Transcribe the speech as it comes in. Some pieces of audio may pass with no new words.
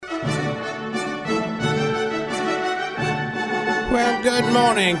Well, good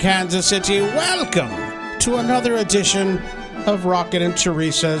morning, Kansas City. Welcome to another edition of Rocket and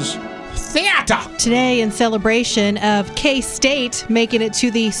Teresa's Theater. Today, in celebration of K-State making it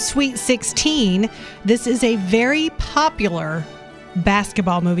to the Sweet 16, this is a very popular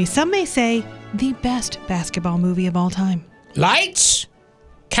basketball movie. Some may say the best basketball movie of all time. Lights,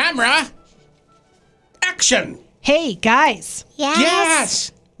 camera, action. Hey, guys.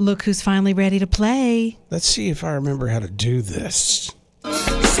 Yes. Look who's finally ready to play. Let's see if I remember how to do this.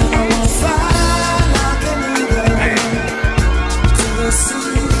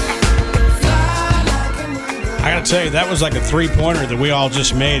 I gotta tell you, that was like a three-pointer that we all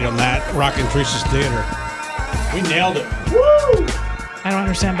just made on that Rocket and Teresa's Theater. We nailed it. Woo! I don't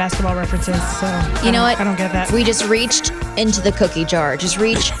understand basketball references, so You know what? I don't get that. We just reached into the cookie jar. Just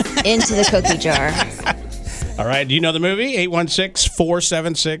reach into the cookie jar. All right, do you know the movie?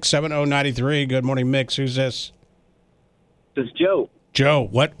 816-476-7093. Good morning, Mix. Who's this? This is Joe. Joe,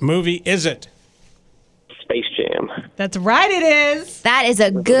 what movie is it? Space Jam. That's right, it is. That is a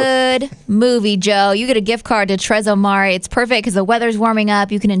good movie, Joe. You get a gift card to Teresa Mare. It's perfect because the weather's warming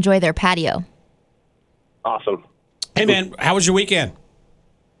up. You can enjoy their patio. Awesome. Hey, man, how was your weekend?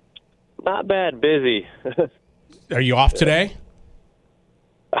 Not bad. Busy. Are you off today?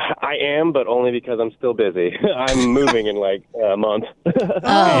 I am, but only because I'm still busy. I'm moving in like a month.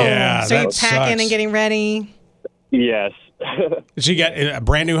 Yeah, So that you're packing sucks. and getting ready? Yes. So you got a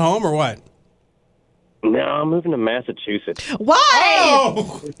brand new home or what? No, I'm moving to Massachusetts. Why?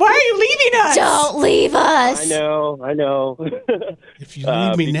 Oh, Why are you leaving us? Don't leave us. I know. if you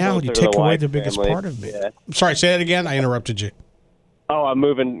leave me Be now, closer you to take the away wife's the biggest family. part of me. Yeah. I'm sorry, say that again. I interrupted you. Oh, I'm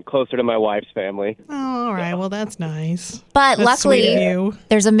moving closer to my wife's family. Oh, all right. Well, that's nice. But That's sweet of luckily, you.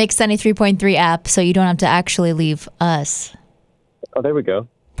 there's a Mix 93.3 app, so you don't have to actually leave us. Oh, there we go.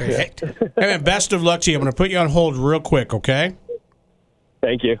 Hey, man, best of luck to you. I'm going to put you on hold real quick, okay?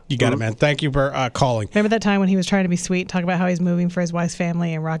 Thank you. You got it, man. Thank you for calling. Remember that time when he was trying to be sweet, talk about how he's moving for his wife's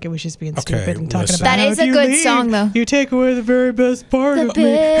family, and Rocket was just being stupid and talking listen. about That how is if a you good leave, song, though. You take away the very best part The of me.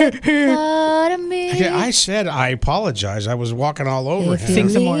 big part of me. Okay, I said I apologize. I was walking all over If him. Sing you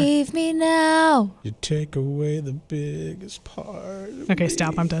some more. leave me now. You take away the biggest part. Of Okay, me.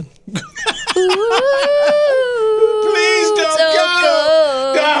 stop. I'm done. Please don't go.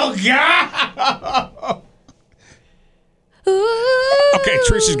 Oh, God. Okay,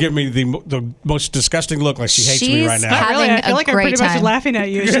 Teresa's giving me the most disgusting look, like she hates me She's right now. having Really, I feel a like I'm great pretty much time. laughing at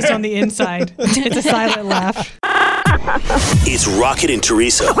you. It's just on the inside. It's a silent laugh. It's Rocket and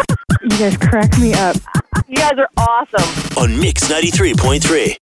Teresa You guys crack me up. You guys are awesome. on Mix 93.3.